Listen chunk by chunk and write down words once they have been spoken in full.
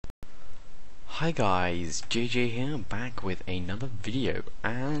Hi guys, JJ here, back with another video,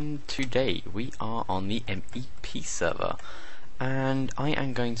 and today we are on the MEP server, and I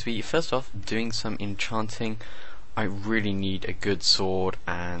am going to be, first off, doing some enchanting. I really need a good sword,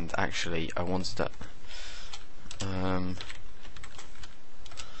 and actually I wanted to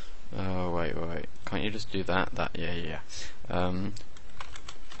oh wait, can't you just do that? Yeah.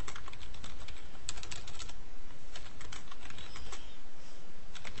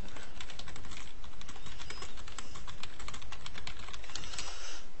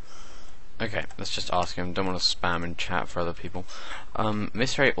 Okay, let's just ask him. Don't want to spam and chat for other people.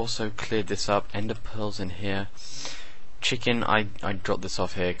 Miss Ray also cleared this up. Ender pearls in here. Chicken, I dropped this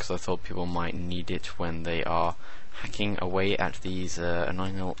off here because I thought people might need it when they are hacking away at these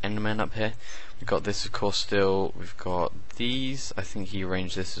annoying little endermen up here. We've got this, of course, still. We've got these. I think he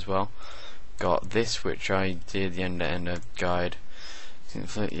arranged this as well. Got this, which I did, the Ender guide.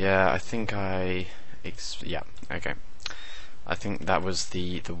 Yeah, I think yeah, okay. I think that was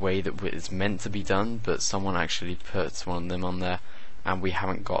the way that it's meant to be done, but someone actually put one of them on there, and we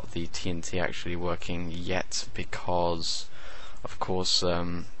haven't got the TNT actually working yet because, of course,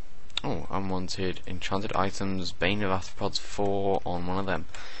 unwanted enchanted items, Bane of Arthropods 4 on one of them,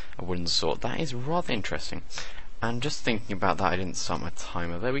 a wooden sword. That is rather interesting. And just thinking about that, I didn't start my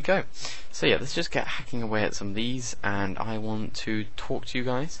timer. There we go. So yeah, let's just get hacking away at some of these, and I want to talk to you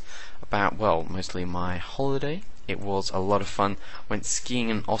guys about, well, mostly my holiday. It was a lot of fun. Went skiing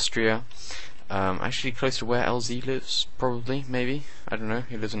in Austria, actually close to where LZ lives, probably, maybe. I don't know.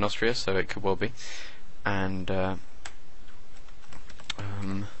 He lives in Austria, so it could well be. And no,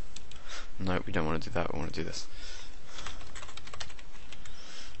 we don't want to do that. We want to do this.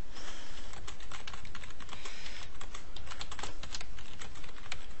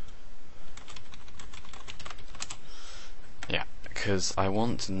 Because I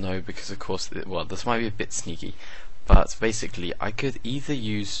want to know, because of course, well, this might be a bit sneaky, but basically I could either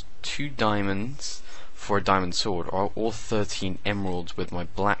use 2 diamonds for a diamond sword or 13 emeralds with my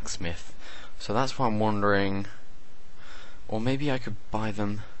blacksmith. So that's why I'm wondering, or maybe I could buy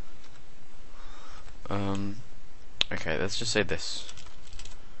them. Okay, let's just say this.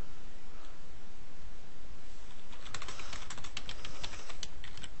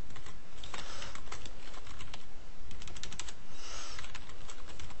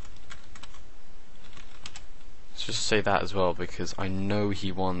 Just say that as well, because I know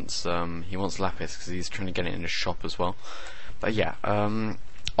he wants lapis, because he's trying to get it in his shop as well. But yeah,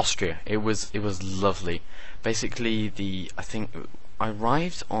 Austria. It was lovely. Basically, I think I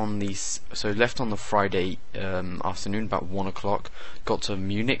arrived on left on the Friday afternoon about 1 o'clock. Got to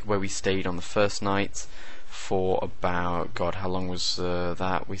Munich, where we stayed on the first night for about, God, how long was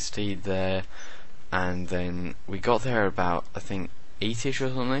that? We stayed there, and then we got there about, I think, 8ish or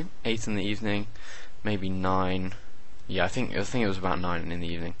something. 8 in the evening. Maybe 9. Yeah, I think it was about 9 in the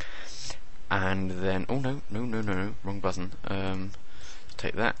evening. And then, oh no, wrong button.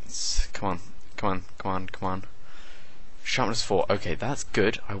 Take that. Come on. Sharpness 4. Okay, that's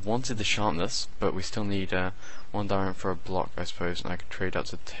good. I wanted the sharpness, but we still need 1 diamond for a block, I suppose, and I could trade up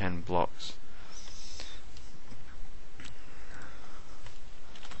to 10 blocks.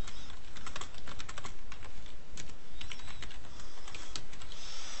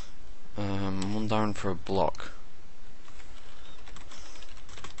 $1 diamond for a block.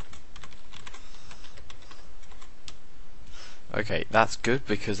 Okay, that's good,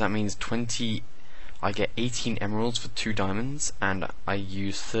 because that means 20. I get 18 emeralds for 2 diamonds, and I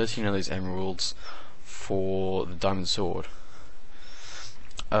use 13 of those emeralds for the diamond sword.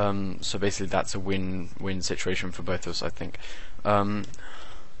 So basically, that's a win-win situation for both of us, I think. Comes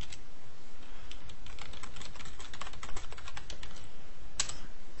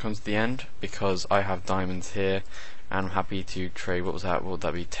to the end, because I have diamonds here, and I'm happy to trade. What was that? Would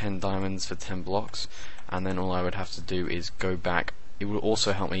that be 10 diamonds for 10 blocks? And then all I would have to do is go back. It will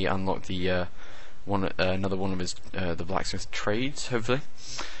also help me unlock the another one of his the blacksmith trades, hopefully.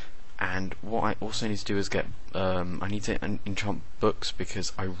 And what I also need to do is get I need to enchant books,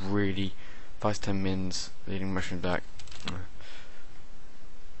 because I really 5 to 10 mins leading mushroom back.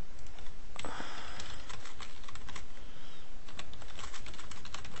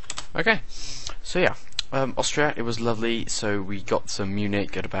 Okay, so yeah, Austria, it was lovely. So we got to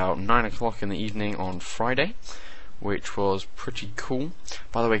Munich at about 9 o'clock in the evening on Friday, which was pretty cool.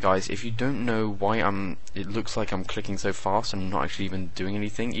 By the way, guys, if you don't know why it looks like I'm clicking so fast and not actually even doing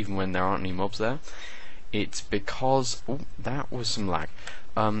anything, even when there aren't any mobs there, it's because, oh, that was some lag.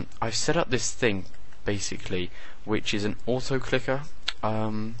 I've set up this thing, basically, which is an auto clicker.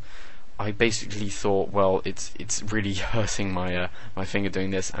 I basically thought, well, it's really hurting my my finger doing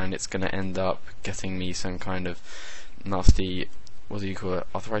this, and it's going to end up getting me some kind of nasty, what do you call it,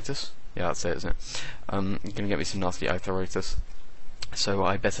 arthritis? Yeah, that's it, isn't it? Going to get me some nasty arthritis, so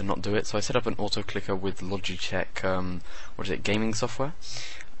I better not do it. So I set up an auto clicker with Logitech, what is it, gaming software.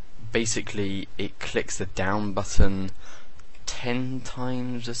 Basically, it clicks the down button 10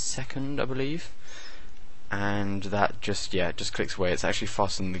 times a second, I believe, and that just clicks away. It's actually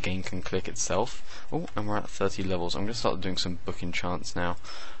faster than the game can click itself. Oh, and we're at 30 levels. I'm going to start doing some booking chants now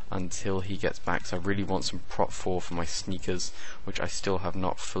until he gets back, so I really want some prop 4 for my sneakers, which I still have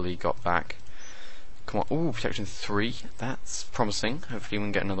not fully got back. Come on. Ooh, protection 3, that's promising. Hopefully we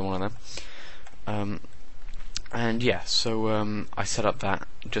can get another one of them. And yeah, so I set up that,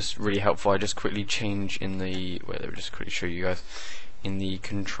 just really helpful. I just quickly change in the, wait, let me just quickly show you guys. In the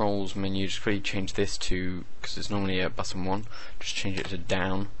controls menu, just quickly change this to, because it's normally a button 1, just change it to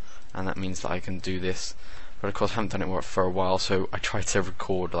down, and that means that I can do this. But of course I haven't done it for a while, so I tried to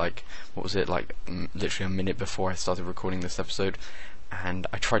record, like, what was it, like literally a minute before I started recording this episode, and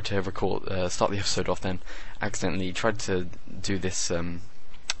I tried to record, start the episode off then, accidentally tried to do this,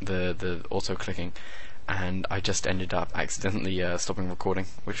 the auto clicking, and I just ended up accidentally stopping recording,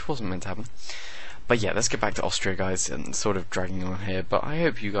 which wasn't meant to happen. But yeah, let's get back to Austria, guys, and sort of dragging on here. But I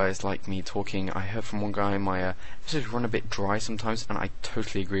hope you guys like me talking. I heard from one guy my episodes run a bit dry sometimes, and I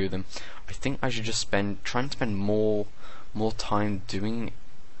totally agree with him. I think I should just try and spend more time doing,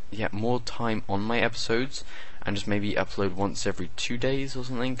 more time on my episodes, and just maybe upload once every 2 days or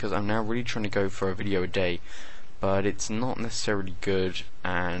something. Because I'm now really trying to go for a video a day, but it's not necessarily good,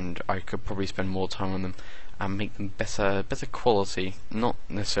 and I could probably spend more time on them and make them better quality, not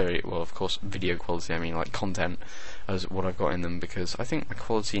necessarily, well, of course, video quality, I mean like content as what I've got in them, because I think my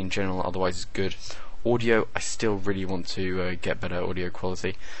quality in general otherwise is good. Audio, I still really want to get better audio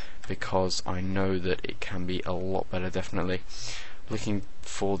quality, because I know that it can be a lot better, definitely. Looking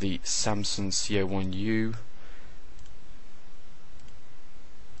for the Samsung CO1U,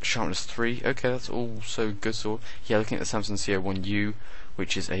 sharpness 3, okay, that's also good. So yeah, looking at the Samsung CO1U,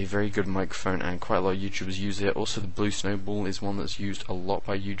 which is a very good microphone, and quite a lot of YouTubers use it. Also, the Blue Snowball is one that's used a lot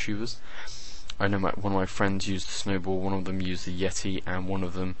by YouTubers. I know one of my friends used the Snowball, one of them used the Yeti, and one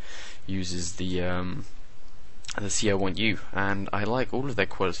of them uses the CO1U, and I like all of their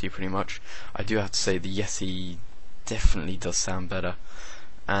quality pretty much. I do have to say the Yeti definitely does sound better,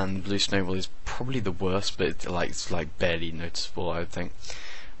 and the Blue Snowball is probably the worst, but it's like barely noticeable, I would think.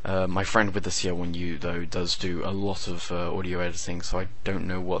 My friend with the CO1U though does do a lot of audio editing, so I don't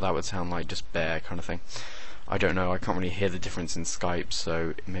know what that would sound like, just bare kind of thing. I don't know, I can't really hear the difference in Skype,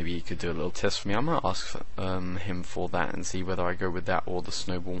 so maybe he could do a little test for me. I might ask him for that and see whether I go with that or the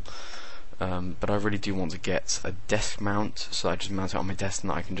Snowball. But I really do want to get a desk mount, so I just mount it on my desk and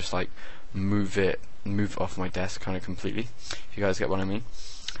that I can just like move it off my desk kind of completely, if you guys get what I mean.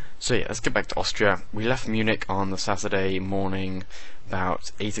 So yeah, let's get back to Austria. We left Munich on the Saturday morning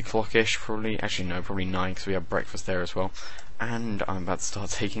about 8 o'clock-ish, probably. Actually no, probably 9, because we had breakfast there as well. And I'm about to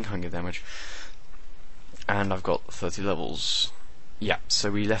start taking hunger damage. And I've got 30 levels. Yeah, so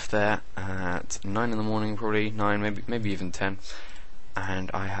we left there at 9 in the morning, probably 9, maybe even 10.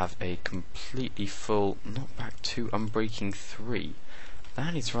 And I have a completely full knockback 2 unbreaking 3.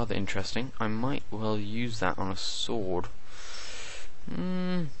 That is rather interesting. I might well use that on a sword.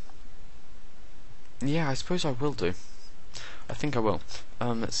 Yeah, I suppose I will do. I think I will.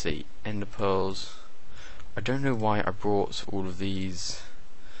 Let's see. Ender pearls. I don't know why I brought all of these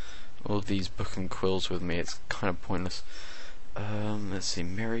book and quills with me. It's kind of pointless. Let's see.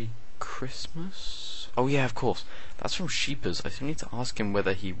 Merry Christmas. Oh yeah, of course. That's from Sheepers. I still need to ask him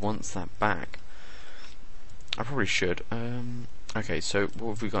whether he wants that back. I probably should. Okay, so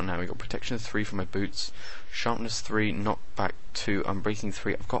what have we got now? We've got protection 3 for my boots, sharpness 3, knockback 2, unbreaking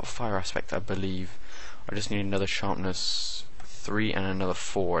 3. I've got fire aspect, I believe. I just need another sharpness 3 and another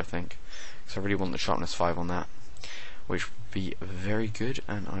 4, I think. So I really want the sharpness 5 on that, which would be very good,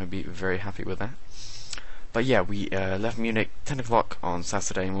 and I'd be very happy with that. But yeah, we left Munich 10 o'clock on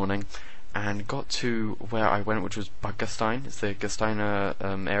Saturday morning, and got to where I went, which was Bad Gastein. It's the Gasteiner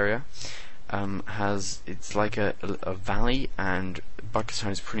area. It's like a valley, and Bad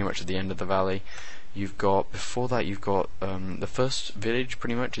Gastein is pretty much at the end of the valley. You've got, before that you've got the first village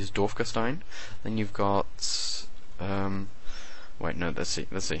pretty much is Dorfgastein. Then you've got wait, no, let's see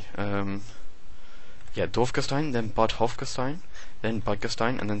yeah, Dorfgastein, then Bad Hofgastein, then Bad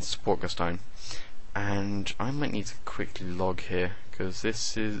Gastein, and then Sportgastein. And I might need to quickly log here, because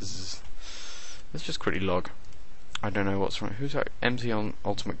let's just quickly log. I don't know what's wrong. Who's that? MC on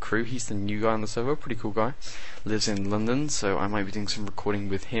Ultimate Crew. He's the new guy on the server. Pretty cool guy. Lives in London, so I might be doing some recording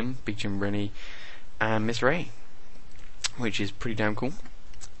with him, Big Jim Rennie, and Miss Ray, which is pretty damn cool.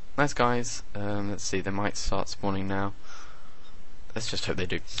 Nice guys. Let's see. They might start spawning now. Let's just hope they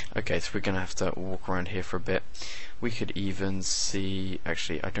do. Okay, so we're gonna have to walk around here for a bit. We could even see.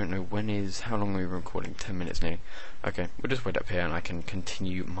 Actually, I don't know how long are we recording? 10 minutes nearly. Okay, we'll just wait up here and I can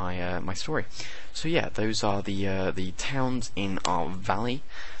continue my my story. So yeah, those are the towns in our valley.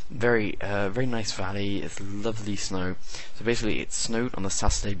 Very nice valley. It's lovely snow. So basically, it snowed on the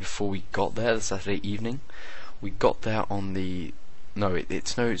Saturday before we got there. The Saturday evening, we got there on the. No, it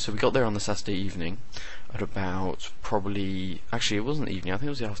snowed. So we got there on the Saturday evening at about actually it wasn't the evening. I think it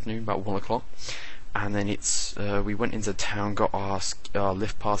was the afternoon, about 1 o'clock. And then we went into town, got our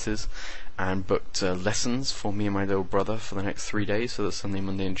lift passes, and booked lessons for me and my little brother for the next 3 days, so that's Sunday,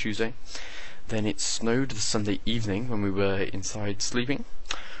 Monday, and Tuesday. Then it snowed the Sunday evening when we were inside sleeping,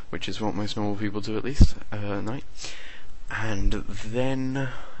 which is what most normal people do at least at night. And then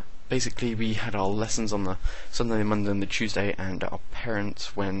basically we had our lessons on the Sunday, the Monday, and the Tuesday, and our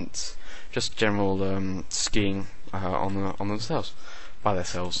parents went just general skiing on themselves, by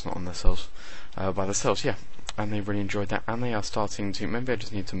themselves, not on themselves, by themselves, yeah. And they really enjoyed that, and they are starting to. Maybe I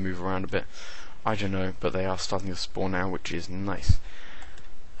just need to move around a bit. I don't know, but they are starting to spawn now, which is nice.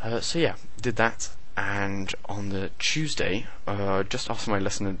 So yeah, did that, and on the Tuesday, just after my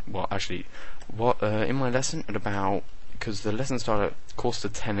lesson, in my lesson at about. Because the lesson started at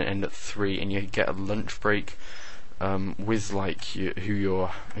 10:15 and end at 3, and you get a lunch break with like who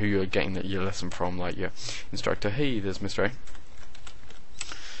you're getting your lesson from, like your instructor. Hey, there's Miss Ray.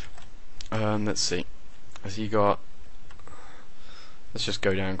 Let's see. So you got. Let's just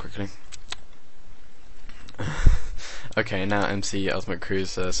go down quickly. Okay, now MC Ultimate Crew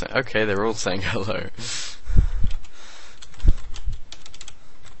is saying. Okay, they're all saying hello.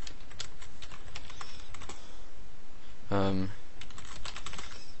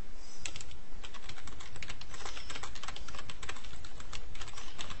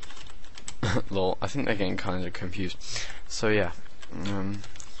 Lol, I think they're getting kind of confused. So yeah,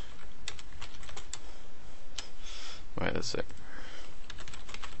 wait, that's it.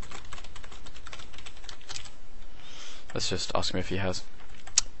 Let's just ask him if he has.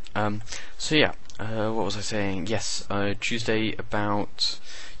 So yeah, what was I saying? Yes, Tuesday about.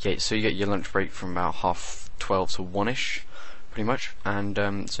 Yeah, so you get your lunch break from about 12:30 to 1ish, pretty much.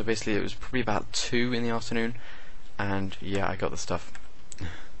 And so basically it was probably about 2 in the afternoon, and yeah, I got the stuff.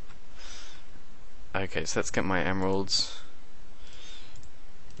 Okay, so let's get my emeralds.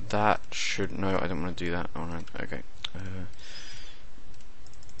 That should. No, I don't want to do that. Oh no. Okay.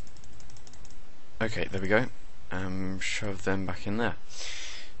 Okay, there we go. Shove them back in there.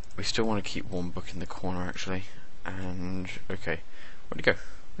 We still want to keep one book in the corner actually. And okay, where'd he go?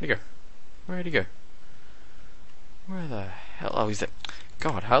 Where'd he go? Where'd he go? Where the hell? Oh, he's there.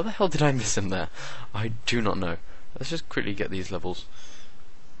 God, how the hell did I miss him there? I do not know. Let's just quickly get these levels.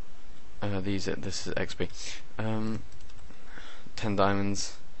 This is XP. 10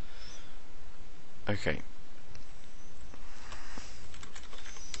 diamonds. Okay.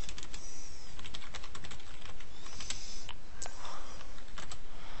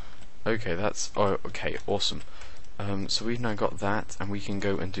 Okay, that's. Oh, okay, awesome. So we've now got that, and we can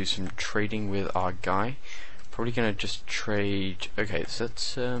go and do some trading with our guy. Probably gonna just trade. Okay, so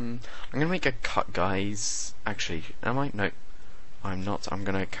let's. I'm gonna make a cut, guys. Actually, am I? No, I'm not. I'm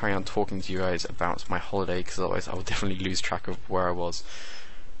gonna carry on talking to you guys about my holiday, because otherwise I will definitely lose track of where I was.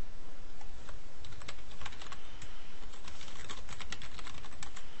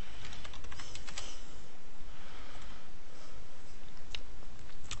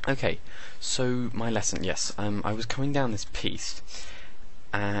 Okay, so my lesson, yes, I was coming down this piece,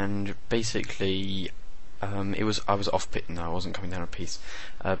 and basically, I was off-piste. No, I wasn't coming down a piece,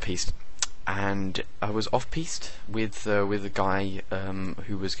 and I was off-piste with the guy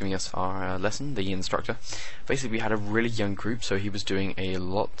who was giving us our lesson, the instructor. Basically, we had a really young group, so he was doing a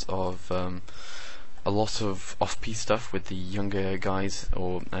lot of off-piste stuff with the younger guys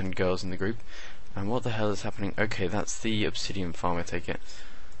and girls in the group. And what the hell is happening? Okay, that's the obsidian farm, I take it.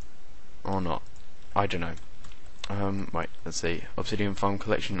 Or not. I don't know. Right, let's see. Obsidian farm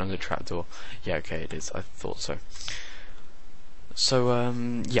collection under trapdoor. Yeah, okay, it is. I thought so. So,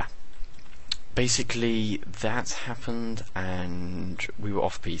 yeah. Basically, that happened, and we were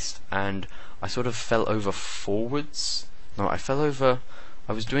off-piste, and I sort of fell over forwards. No, I fell over.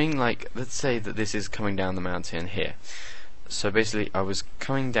 I was doing, like, let's say that this is coming down the mountain here. So basically, I was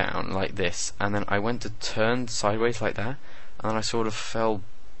coming down like this, and then I went to turn sideways like that, and then I sort of fell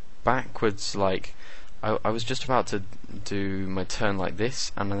backwards, like I was just about to do my turn like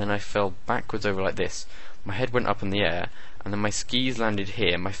this, and then I fell backwards over like this. My head went up in the air, and then my skis landed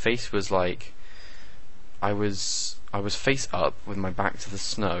here. My face was like, I was face up with my back to the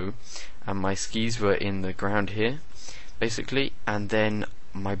snow, and my skis were in the ground here, basically, and then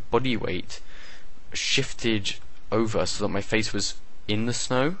my body weight shifted over so that my face was in the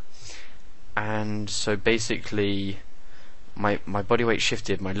snow, and so basically my body weight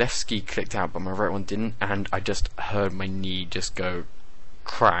shifted, my left ski clicked out but my right one didn't, and I just heard my knee just go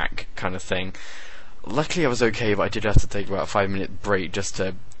crack kind of thing. Luckily I was okay, but I did have to take about a 5-minute break just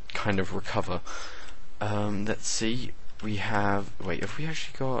to kind of recover. Let's see, we have, wait, have we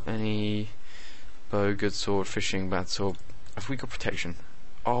actually got any bow, good sword, fishing, bad sword? Have we got protection?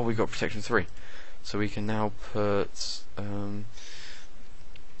 Oh, we got protection 3. So we can now put,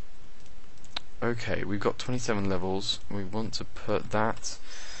 okay, we've got 27 levels. We want to put that.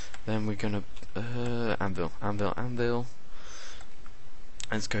 Then we're gonna anvil.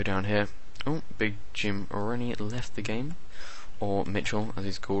 Let's go down here. Oh, Big Jim already left the game, or Mitchell as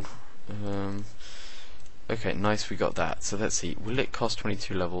he's called. Okay, nice, we got that. So let's see, will it cost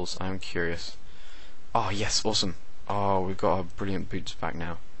 22 levels? I'm curious. Oh yes, awesome. Oh, we've got our brilliant boots back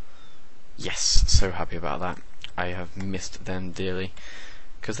now. Yes, so happy about that. I have missed them dearly,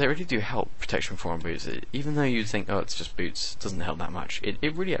 because they really do help protection 4 on boots. Even though you'd think, oh, it's just boots, it doesn't help that much. It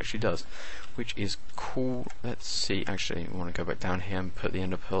really actually does, which is cool. Let's see, actually, I want to go back down here and put the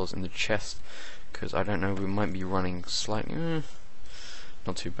ender pearls in the chest, because I don't know, we might be running slightly,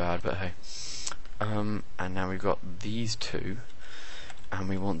 not too bad, but hey. And now we've got these two, and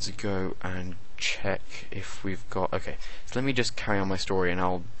we want to go and check if we've got, okay, so let me just carry on my story and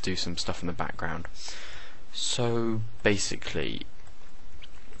I'll do some stuff in the background. So basically,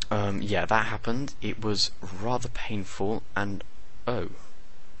 yeah, that happened. It was rather painful, and oh,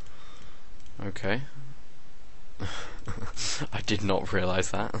 okay. I did not realise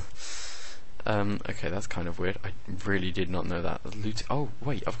that. Okay, that's kind of weird. I really did not know that. Loot. Oh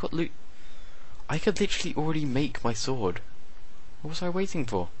wait, I've got loot. I could literally already make my sword. What was I waiting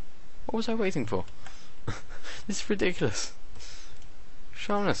for? What was I waiting for? This is ridiculous.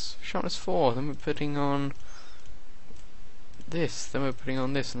 Sharpness 4, then we're putting on this, then we're putting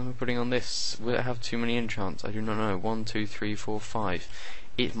on this, and then we're putting on this. Will it have too many enchants? I do not know. 1, 2, 3, 4, 5.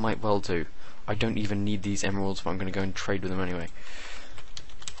 It might well do. I don't even need these emeralds, but I'm going to go and trade with them anyway.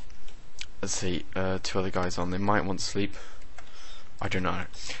 Let's see, 2 other guys on. They might want to sleep. I don't know.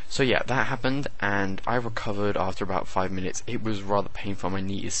 So yeah, that happened, and I recovered after about 5 minutes. It was rather painful. My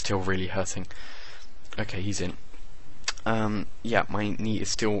knee is still really hurting. Okay, he's in. Yeah, my knee is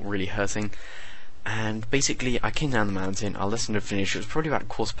still really hurting. And basically, I came down the mountain. Our lesson had finished. It was probably about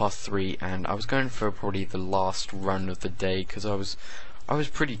 3:15, and I was going for probably the last run of the day because I was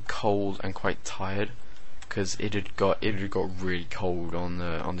pretty cold and quite tired because it had got really cold on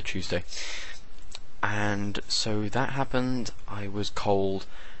the Tuesday. And so that happened. I was cold,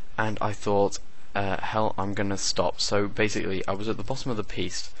 and I thought, hell, I'm gonna stop. So basically, I was at the bottom of the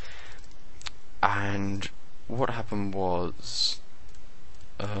piece, and what happened was,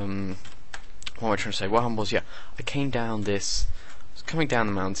 what am I trying to say? What happened was, yeah, I came down this, I was coming down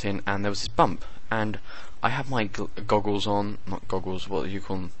the mountain, and there was this bump, and I had my goggles on, not goggles, what do you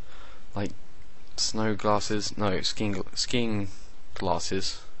call them? Like snow glasses? No, skiing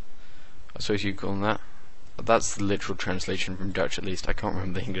glasses. I suppose you call them that. That's the literal translation from Dutch, at least. I can't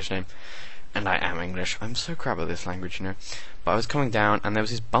remember the English name. And I am English. I'm so crap at this language, you know. But I was coming down, and there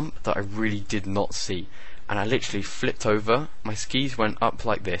was this bump that I really did not see. And I literally flipped over. My skis went up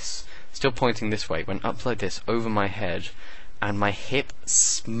like this, still pointing this way, went up like this, over my head, and my hip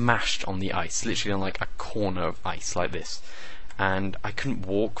smashed on the ice, literally on like a corner of ice, like this. And I couldn't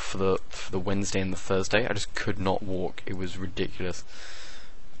walk for the Wednesday and the Thursday. I just could not walk. It was ridiculous.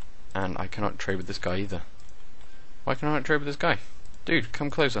 And I cannot trade with this guy either. Why can I not trade with this guy? Dude, come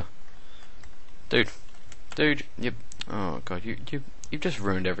closer. Dude, you. Oh god, you've just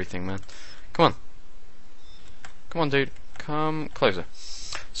ruined everything, man. Come on, dude, come closer.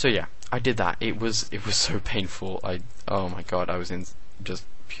 So yeah, I did that. It was so painful. Oh my god, I was in just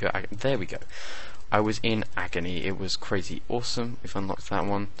pure agony. There we go. I was in agony. It was crazy awesome. We've unlocked that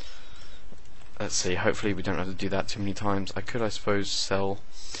one. Let's see. Hopefully we don't have to do that too many times. I could, I suppose, sell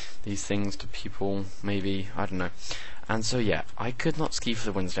these things to people, maybe, I don't know. And so yeah, I could not ski for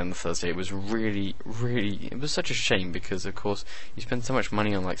the Wednesday and the Thursday. It was really, it was such a shame because of course you spend so much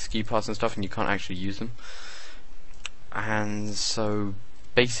money on like ski pass and stuff and you can't actually use them. And so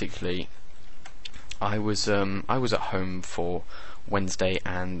basically I was at home for Wednesday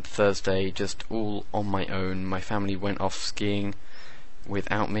and Thursday, just all on my own. My family went off skiing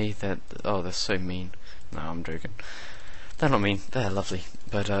without me. They're so mean. No, I'm joking. They're not mean, they're lovely.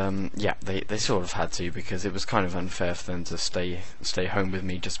 But yeah, they sort of had to, because it was kind of unfair for them to stay home with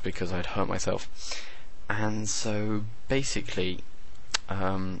me just because I'd hurt myself. And so basically,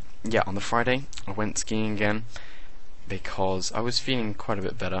 yeah, on the Friday I went skiing again because I was feeling quite a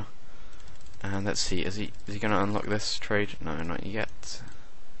bit better. And let's see, is he gonna unlock this trade? No, not yet.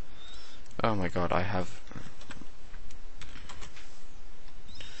 Oh my god, I have...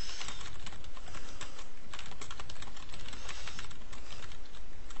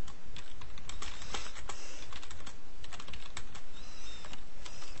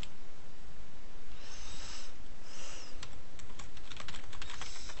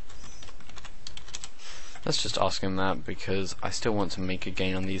 Let's just ask him that, because I still want to make a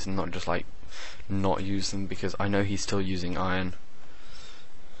gain on these and not just like not use them, because I know he's still using iron.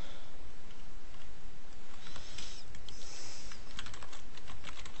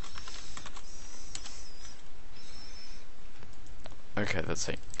 Okay, let's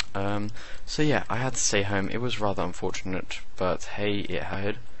see. So yeah, I had to stay home. It was rather unfortunate, but hey, it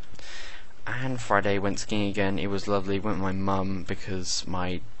had. And Friday went skiing again. It was lovely. Went with my mum because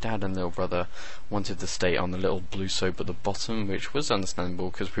my dad and little brother wanted to stay on the little blue slope at the bottom, which was understandable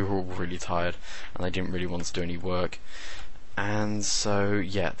because we were all really tired and they didn't really want to do any work. And so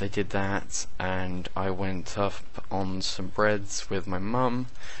yeah, they did that, and I went up on some breads with my mum,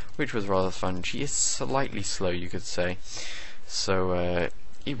 which was rather fun. She is slightly slow, you could say. So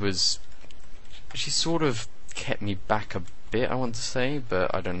she sort of kept me back a bit, I want to say,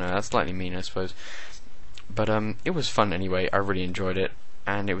 but I don't know, that's slightly mean, I suppose. But it was fun anyway. I really enjoyed it,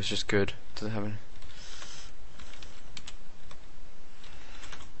 and it was just good to have it.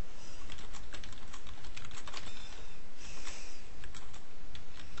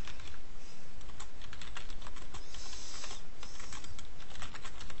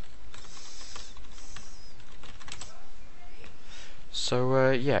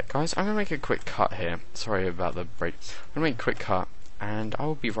 So yeah, guys, I'm gonna make a quick cut here. Sorry about the break. I'm gonna make a quick cut, and I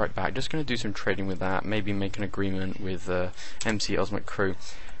will be right back. Just gonna do some trading with that, maybe make an agreement with MEP Crew,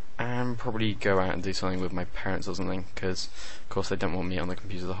 and probably go out and do something with my parents or something, because of course they don't want me on the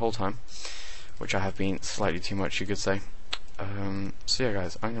computer the whole time, which I have been slightly too much, you could say. So yeah,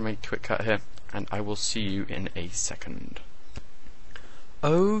 guys, I'm gonna make a quick cut here, and I will see you in a second.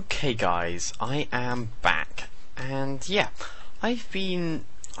 Okay, guys, I am back, and yeah. I've been...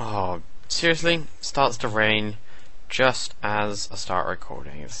 oh, seriously? Starts to rain just as I start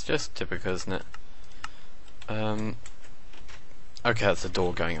recording. It's just typical, isn't it? Okay, that's the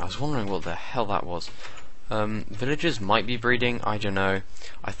door going. I was wondering what the hell that was. Villagers might be breeding, I don't know.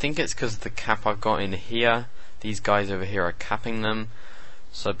 I think it's because of the cap I've got in here. These guys over here are capping them.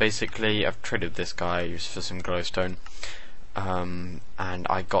 So basically, I've traded this guy for some glowstone. And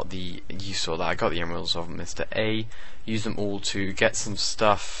I got you saw that, I got the emeralds of Mr. A, used them all to get some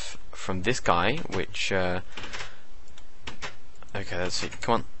stuff from this guy, which, okay, let's see,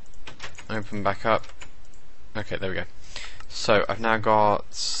 come on, open back up, okay, there we go. So, I've now got,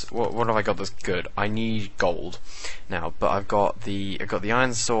 what have I got that's good? I need gold, now, but I've got the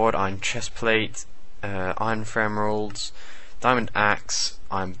iron sword, iron chest plate, iron for emeralds, diamond axe,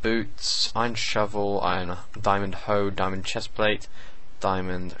 iron boots, iron shovel, iron diamond hoe, diamond chestplate,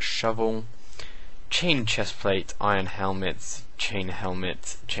 diamond shovel, chain chestplate, iron helmet, chain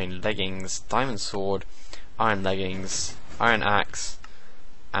leggings, diamond sword, iron leggings, iron axe,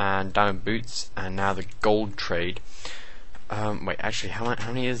 and diamond boots. And now the gold trade. Wait, actually, how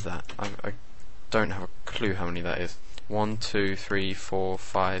many is that? I don't have a clue how many that is. 1, 2, 3, 4,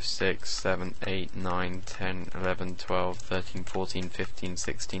 5, 6, 7, 8, 9, 10, 11, 12, 13, 14, 15,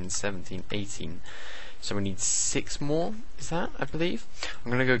 16, 17, 18. So we need 6 more, is that, I believe?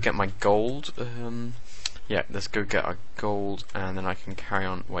 I'm gonna go get my gold. Yeah, let's go get our gold, and then I can carry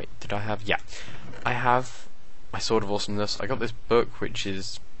on. Wait, did I have? Yeah, I have my Sword of Awesomeness. I got this book, which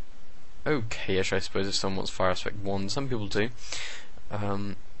is okay-ish, I suppose, if someone wants Fire Aspect 1. Some people do.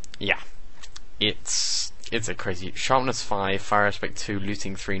 Yeah, it's a crazy sharpness 5, fire aspect 2,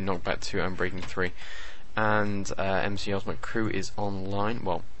 looting 3, knockback 2, and breaking 3. And MEP Crew is online.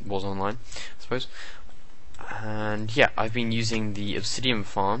 Well, was online, I suppose. And yeah, I've been using the obsidian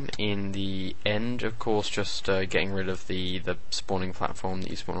farm in the end, of course, just getting rid of the spawning platform that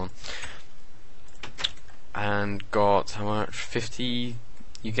you spawn on. And got how much? 50.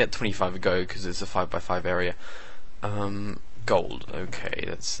 You get 25 a go because it's a 5x5 area. Gold. Okay,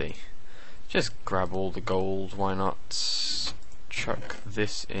 let's see. Just grab all the gold, why not chuck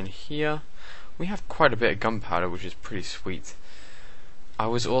this in here. We have quite a bit of gunpowder, which is pretty sweet. I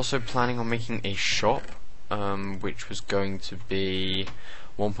was also planning on making a shop, which was going to be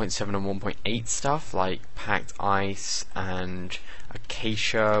 1.7 and 1.8 stuff, like packed ice and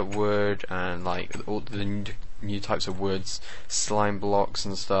acacia wood and like all the new types of woods, slime blocks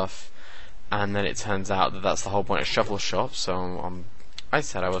and stuff. And then it turns out that that's the whole point of Shovel Shop, so I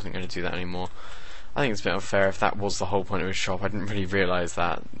said I wasn't going to do that anymore. I think it's a bit unfair if that was the whole point of his shop. I didn't really realise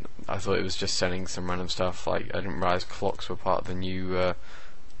that. I thought it was just selling some random stuff. Like, I didn't realise clocks were part of the new...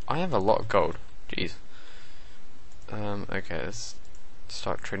 I have a lot of gold. Jeez. Okay, let's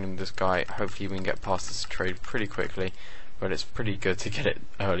start trading with this guy. Hopefully we can get past this trade pretty quickly. But it's pretty good to get it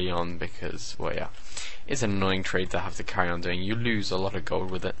early on because, well, yeah. It's an annoying trade to have to carry on doing. You lose a lot of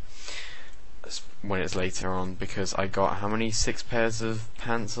gold with it when it's later on, because I got how many? 6 pairs of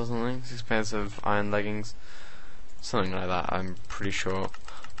pants or something? 6 pairs of iron leggings? Something like that, I'm pretty sure.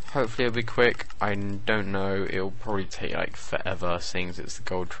 Hopefully it'll be quick. I don't know, it'll probably take like forever, seeing as it's the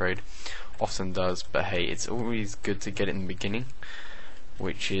gold trade. Often does, but hey, it's always good to get it in the beginning,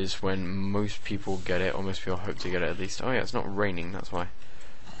 which is when most people get it, or most people hope to get it at least. Oh yeah, it's not raining, that's why.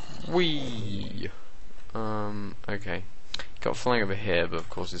 Whee! Okay. Got flying over here, but of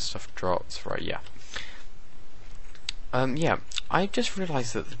course his stuff drops. Right, yeah. Yeah, I just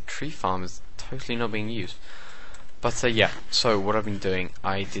realised that the tree farm is totally not being used. But yeah, so what I've been doing,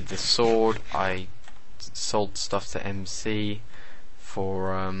 I did the sword, I sold stuff to MC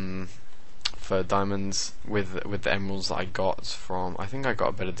for diamonds with the emeralds that I got from, I think I got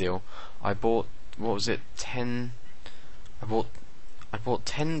a better deal. I bought, what was it, 10, I bought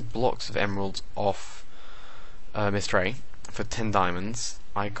 10 blocks of emeralds off Mr. A for 10 diamonds.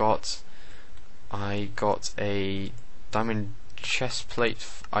 I got a diamond chest plate.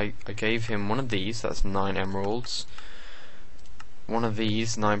 I gave him one of these, that's 9 emeralds. One of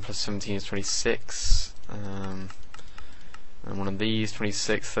these, 9 plus 17 is 26. And one of these,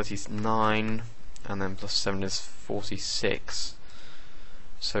 26, 39. And then plus 7 is 46.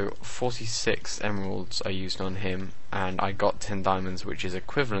 So 46 emeralds I used on him, and I got 10 diamonds, which is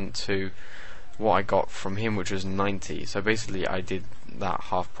equivalent to what I got from him, which was 90. So basically I did that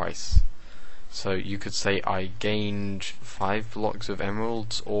half price. So you could say I gained 5 blocks of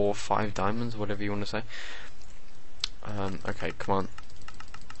emeralds or 5 diamonds, whatever you want to say. Okay, come on.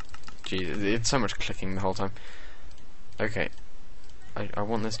 Jeez, it's so much clicking the whole time. Okay, I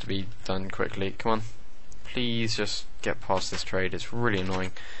want this to be done quickly. Come on, please just get past this trade. It's really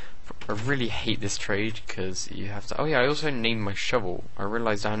annoying. I really hate this trade because you have to... Oh yeah, I also named my shovel. I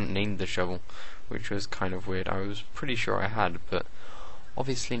realised I hadn't named the shovel, which was kind of weird. I was pretty sure I had, but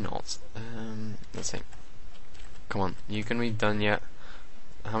obviously not. Let's see. Come on, you can be done yet?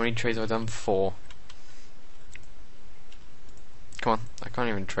 How many trades have I done? 4. Come on, I can't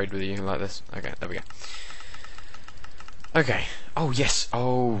even trade with you like this. Okay, there we go. Okay. Oh yes.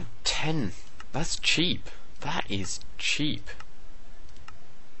 Oh, 10. That's cheap. That is cheap.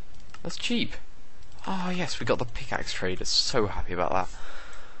 That's cheap. Oh yes, we got the pickaxe trade. So happy about that.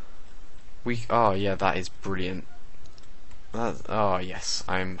 Oh yeah, that is brilliant. Oh yes,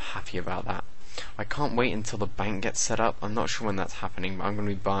 I'm happy about that. I can't wait until the bank gets set up. I'm not sure when that's happening, but I'm going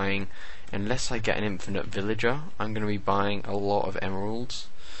to be buying, unless I get an infinite villager, I'm going to be buying a lot of emeralds.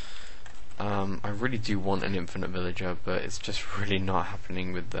 I really do want an infinite villager, but it's just really not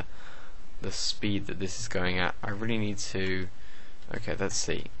happening with the speed that this is going at. I really need to... Okay, let's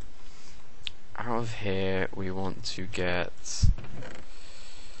see. Out of here, we want to get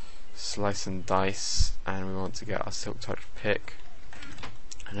slice and dice, and we want to get our silk touch pick.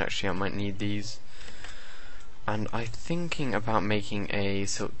 And actually, I might need these. And I'm thinking about making a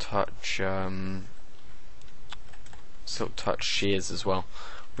silk touch shears as well,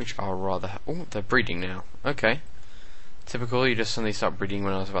 which are rather... Oh, they're breeding now. Okay. Typical, you just suddenly start breeding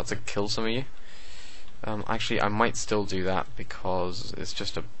when I was about to kill some of you. Actually, I might still do that because it's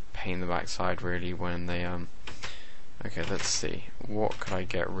just a pain in the backside, really, when they... Okay, let's see. What could I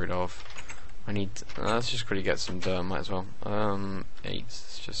get rid of? I need... let's just quickly get some dirt, might as well. 8.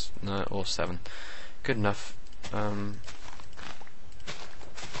 It's just... No, or 7. Good enough.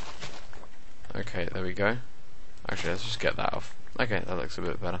 Okay, there we go. Actually, let's just get that off. Okay, that looks a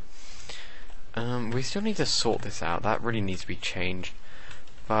bit better. We still need to sort this out. That really needs to be changed.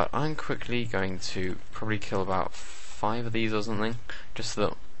 But I'm quickly going to probably kill about 5 of these or something, just so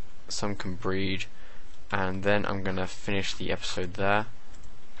that some can breed. And then I'm going to finish the episode there.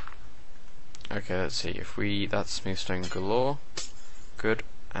 Okay, let's see. If we... That's smooth stone galore. Good.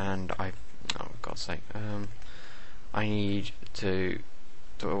 And I... Oh, God's sake. I need to...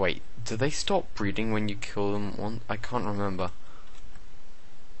 Wait, do they stop breeding when you kill them? I can't remember.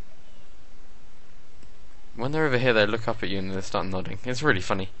 When they're over here, they look up at you and they start nodding. It's really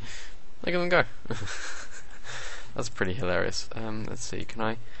funny. Look at them go. That's pretty hilarious. Let's see, can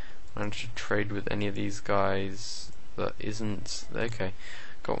I manage to trade with any of these guys that isn't... Okay.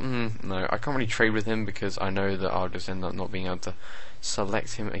 No, I can't really trade with him because I know that I'll just end up not being able to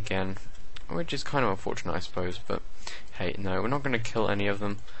select him again, which is kind of unfortunate, I suppose. But hey, no, we're not going to kill any of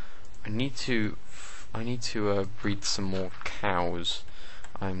them. I need to breed some more cows.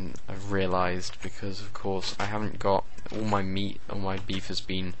 I've realised, because of course I haven't got all my meat. All my beef has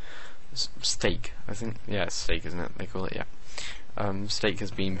been steak. I think, yeah, it's steak, isn't it? They call it, yeah. Steak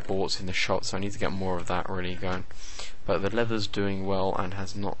has been bought in the shop, so I need to get more of that really going. But the leather's doing well and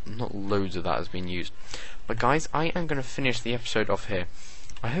has not loads of that has been used. But guys, I am going to finish the episode off here.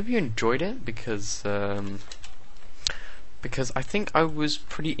 I hope you enjoyed it because I think I was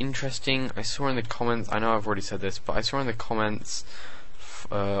pretty interesting. I saw in the comments, I know I've already said this, but I saw in the comments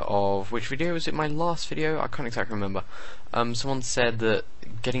of which video was it? My last video? I can't exactly remember. Someone said that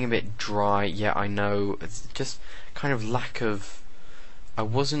getting a bit dry. Yeah, I know. It's just kind of lack of. I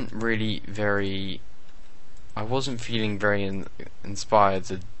wasn't feeling very inspired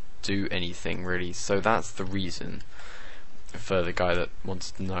to do anything really. So that's the reason. For the guy that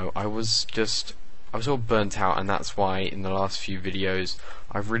wants to know, I was all burnt out, and that's why in the last few videos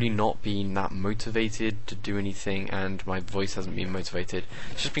I've really not been that motivated to do anything, and my voice hasn't been motivated.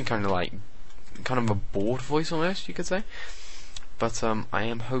 It's just been kind of a bored voice almost, you could say. But I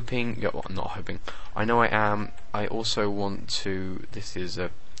am hoping, yeah, well, not hoping, I know I am. I also want to, this is a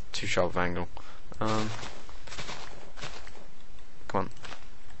too sharp of angle. Come on.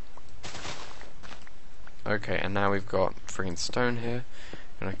 Okay, and now we've got friggin' stone here.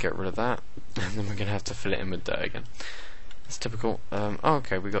 Gonna get rid of that, and then we're gonna have to fill it in with dirt again. It's typical. Oh,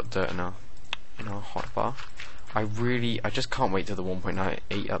 okay, we got dirt in our hotbar. I just can't wait till the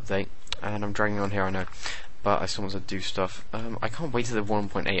 1.98 update, and I'm dragging on here, I know, but I still want to do stuff. I can't wait till the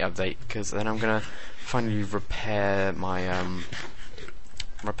 1.8 update because then I'm gonna finally repair my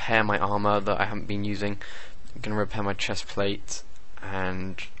armor that I haven't been using. I'm gonna repair my chest plate,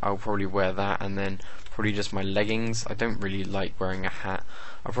 and I'll probably wear that, and then probably just my leggings. I don't really like wearing a hat.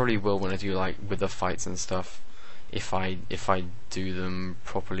 I probably will when I do like wither fights and stuff, if I do them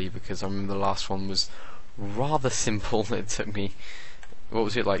properly, because I remember the last one was rather simple. It took me, what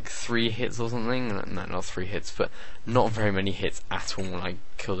was it, like 3 hits or something? No, not 3 hits, but not very many hits at all, and I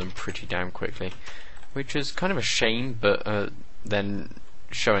killed him pretty damn quickly, which is kind of a shame, but then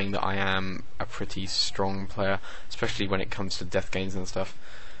showing that I am a pretty strong player, especially when it comes to death gains and stuff.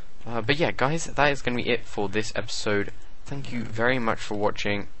 But yeah, guys, that is going to be it for this episode. Thank you very much for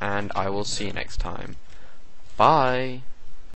watching, and I will see you next time. Bye!